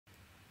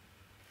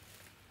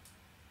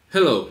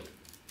Hello.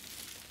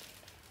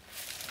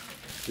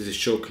 This is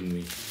choking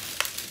me.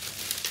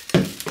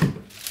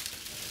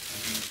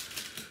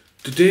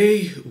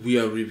 Today we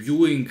are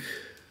reviewing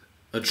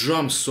a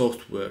drum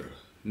software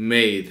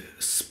made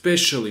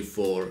specially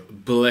for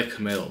black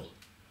metal.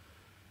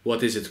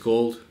 What is it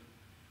called?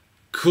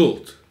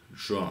 KVLT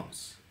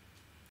DRUMS.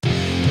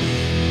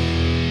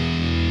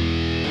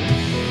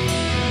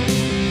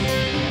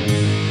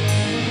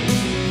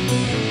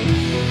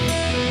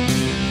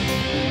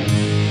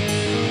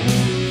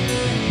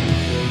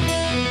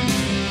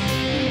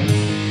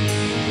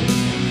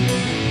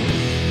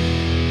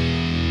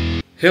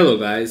 Hello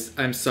guys,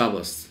 I'm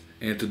Savas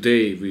and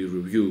today we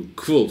review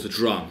KVLT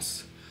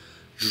DRUMS,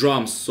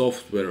 drum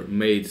software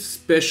made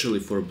specially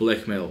for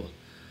black metal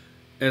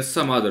and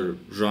some other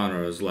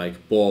genres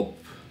like pop,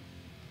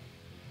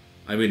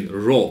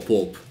 raw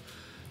pop,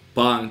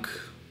 punk,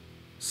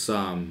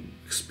 some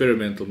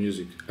experimental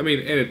music,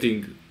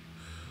 anything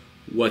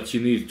what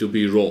you need to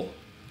be raw.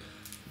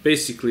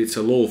 Basically it's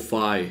a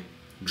lo-fi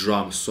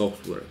drum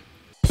software.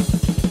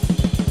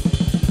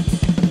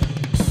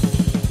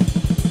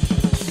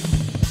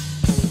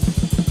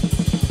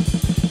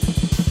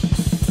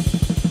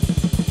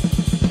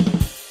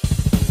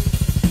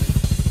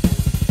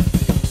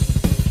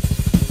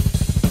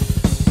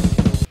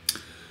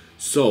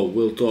 So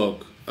we'll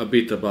talk a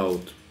bit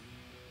about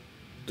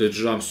the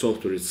drum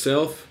software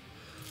itself,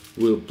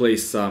 we'll play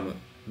some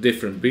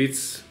different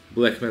beats,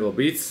 black metal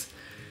beats,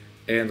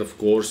 and of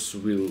course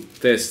we'll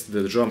test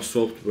the drum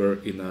software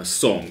in a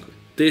song.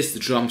 This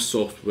drum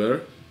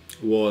software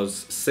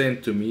was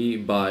sent to me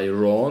by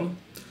Ron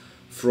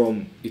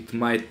from It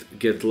Might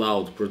Get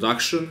Loud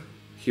production.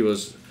 He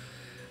was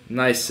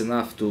nice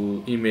enough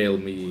to email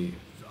me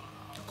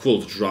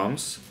KVLT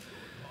DRUMS.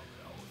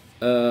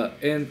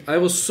 And I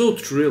was so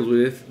thrilled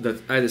with it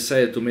that I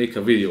decided to make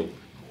a video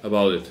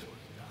about it.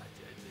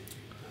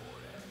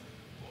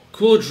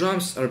 KVLT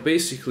DRUMS are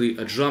basically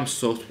a drum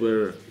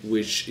software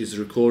which is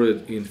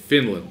recorded in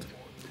Finland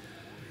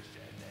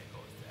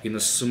in a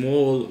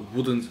small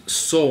wooden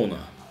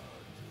sauna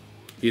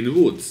in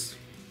woods,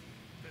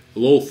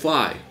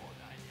 lo-fi,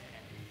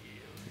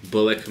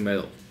 black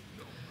metal.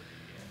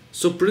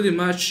 So pretty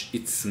much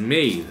it's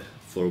made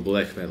for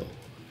black metal.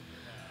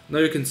 Now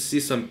you can see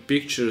some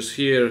pictures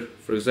here.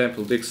 For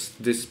example,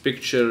 this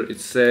picture, it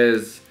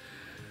says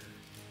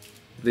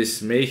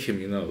this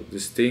mayhem,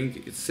 this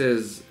thing, it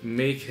says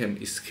mayhem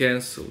is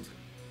cancelled.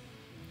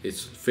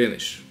 It's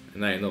Finnish,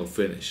 and I know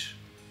Finnish.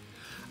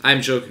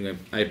 I'm joking,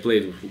 I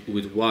played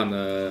with one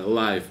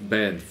live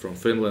band from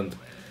Finland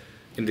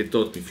and they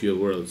taught me few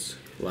words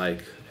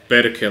like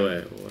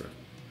perkele or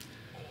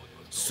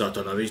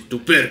satana vittu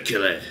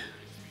perkele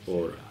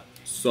or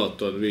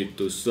satan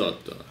vittu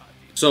satana.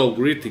 So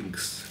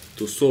greetings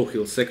to Soul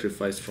Hill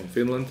Sacrifice from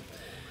Finland,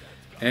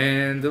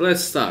 and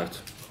let's start.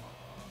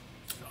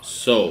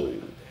 So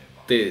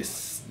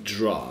this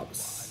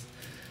drums,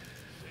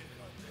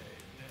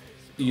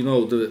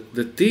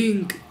 the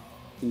thing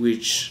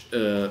which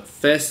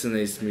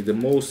fascinates me the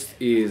most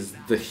is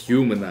the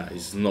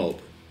humanize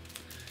knob.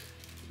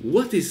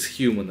 What is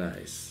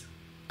humanize?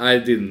 I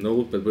didn't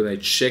know, but when I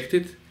checked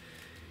it,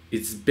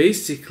 it's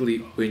basically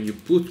when you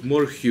put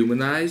more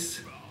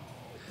humanize,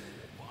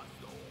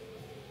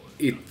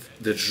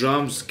 the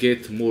drums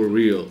get more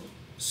real,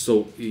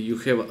 so you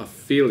have a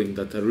feeling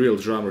that a real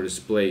drummer is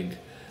playing.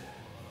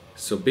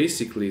 So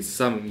basically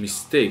some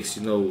mistakes,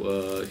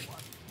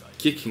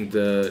 kicking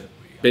the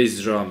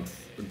bass drum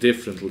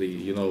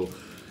differently,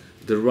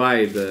 the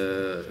ride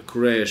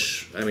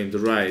crash, the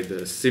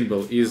ride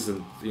cymbal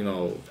isn't,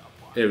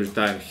 every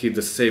time hit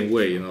the same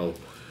way,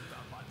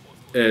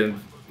 and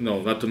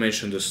not to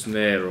mention the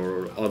snare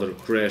or other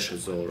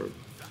crashes, or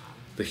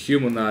the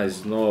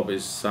humanized knob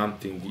is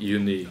something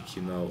unique,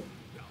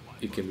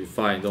 it can be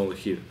found only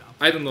here.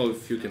 I don't know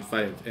if you can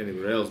find it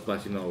anywhere else,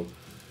 but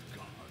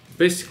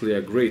basically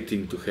a great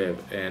thing to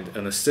have and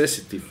a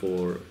necessity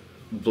for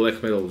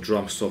black metal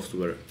drum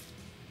software.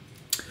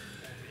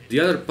 The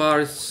other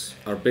parts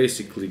are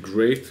basically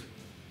great,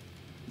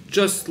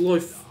 just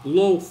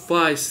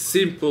lo-fi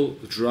simple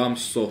drum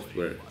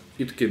software.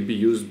 It can be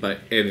used by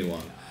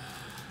anyone.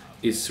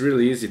 It's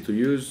really easy to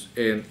use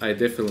and I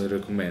definitely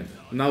recommend.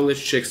 Now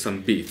let's check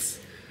some beats.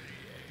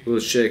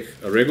 We'll check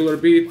a regular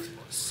beat,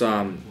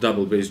 some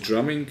double bass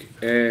drumming,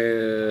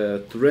 a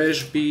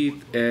thrash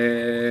beat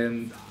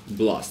and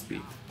blast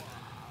beat.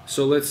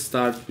 So let's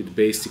start with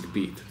basic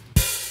beat.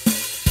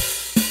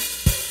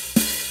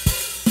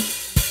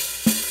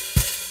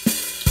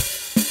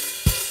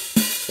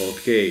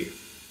 Okay,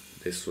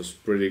 this was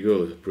pretty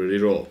good, pretty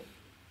raw.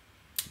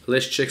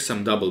 Let's check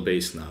some double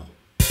bass now.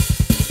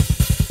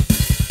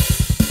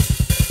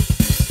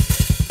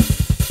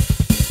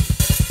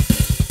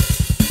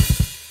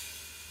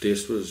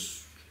 This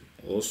was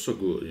also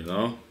good,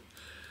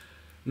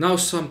 Now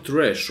some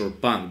thrash or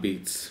punk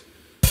beats.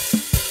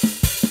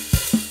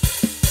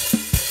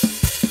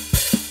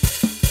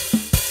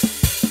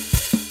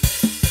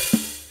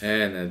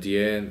 And at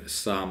the end,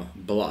 some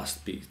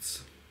blast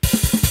beats.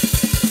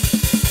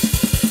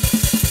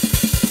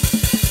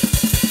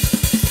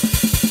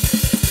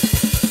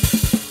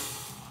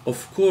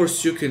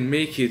 course, you can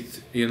make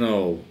it, you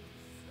know,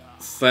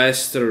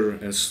 faster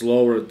and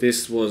slower.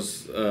 This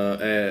was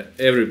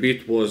every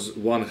bit was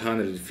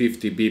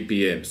 150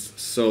 BPMs,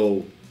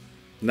 so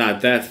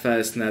not that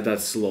fast, not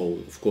that slow.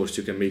 Of course,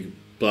 you can make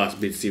blast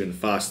beats even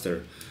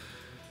faster.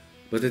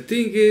 But the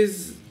thing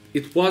is,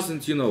 it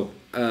wasn't, you know,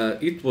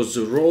 it was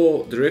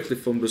raw directly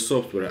from the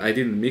software. I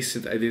didn't mix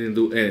it, I didn't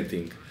do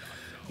anything.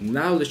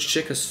 Now let's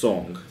check a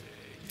song.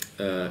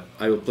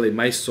 I will play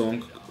my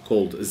song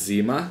called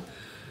Zima.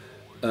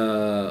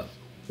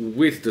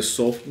 With the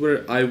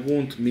software, I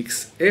won't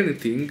mix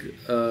anything.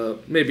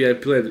 Maybe I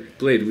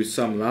played with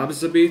some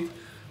knobs a bit,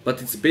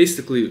 but it's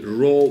basically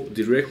raw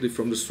directly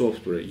from the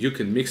software. You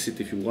can mix it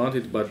if you want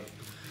it, but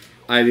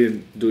I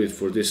didn't do it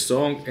for this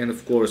song. And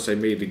of course, I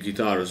made the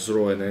guitars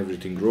raw and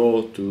everything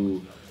raw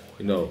to,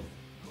 you know,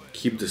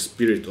 keep the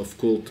spirit of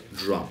cult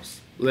drums.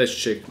 Let's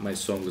check my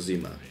song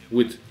Zima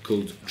with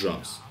cult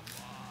drums.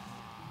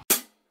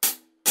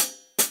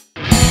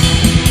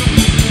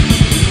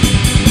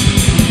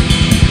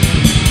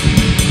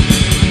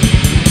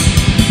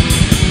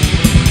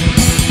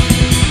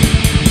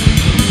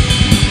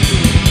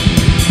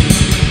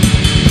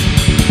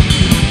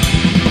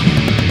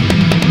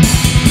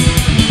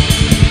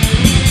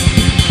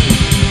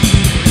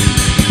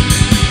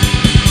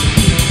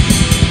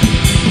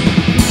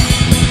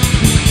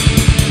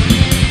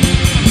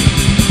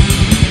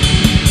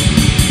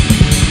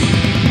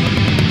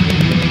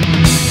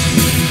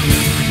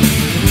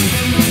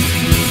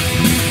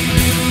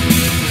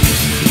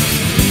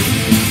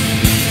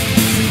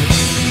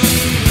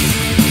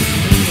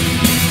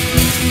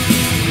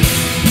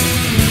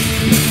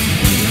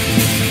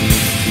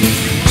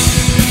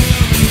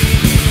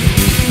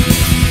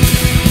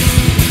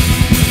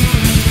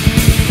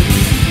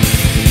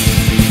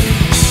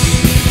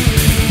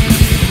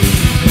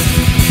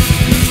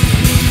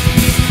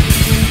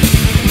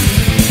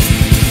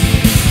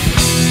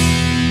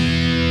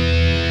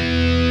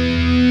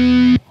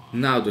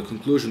 Now the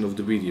conclusion of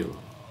the video.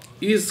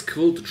 Is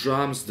KVLT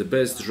Drums the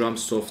best drum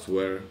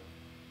software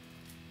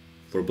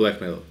for black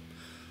metal?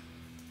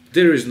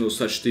 There is no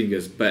such thing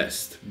as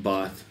best,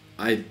 but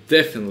I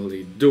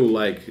definitely do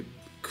like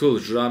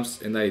KVLT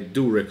Drums and I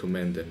do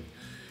recommend them.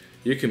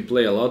 You can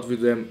play a lot with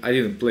them. I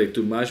didn't play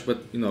too much, but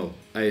you know,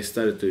 I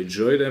started to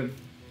enjoy them.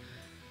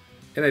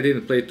 And I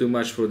didn't play too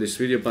much for this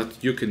video,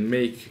 but you can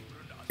make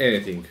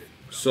anything.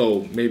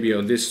 So maybe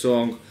on this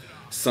song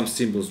some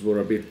cymbals were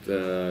a bit,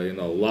 you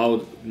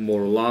know,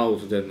 more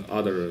loud than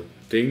other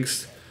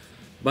things.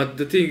 But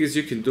the thing is,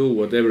 you can do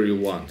whatever you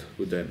want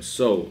with them.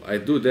 So I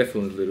do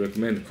definitely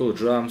recommend KVLT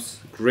Drums.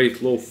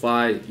 Great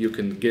lo-fi, you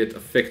can get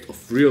effect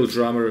of real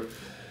drummer,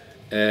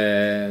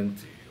 and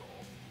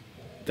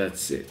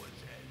that's it.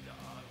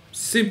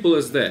 Simple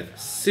as that.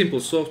 Simple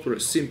software,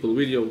 simple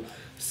video,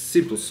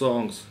 simple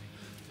songs,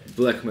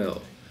 black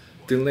metal.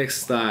 Till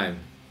next time,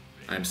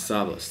 I'm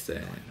Savast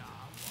and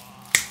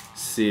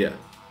see ya.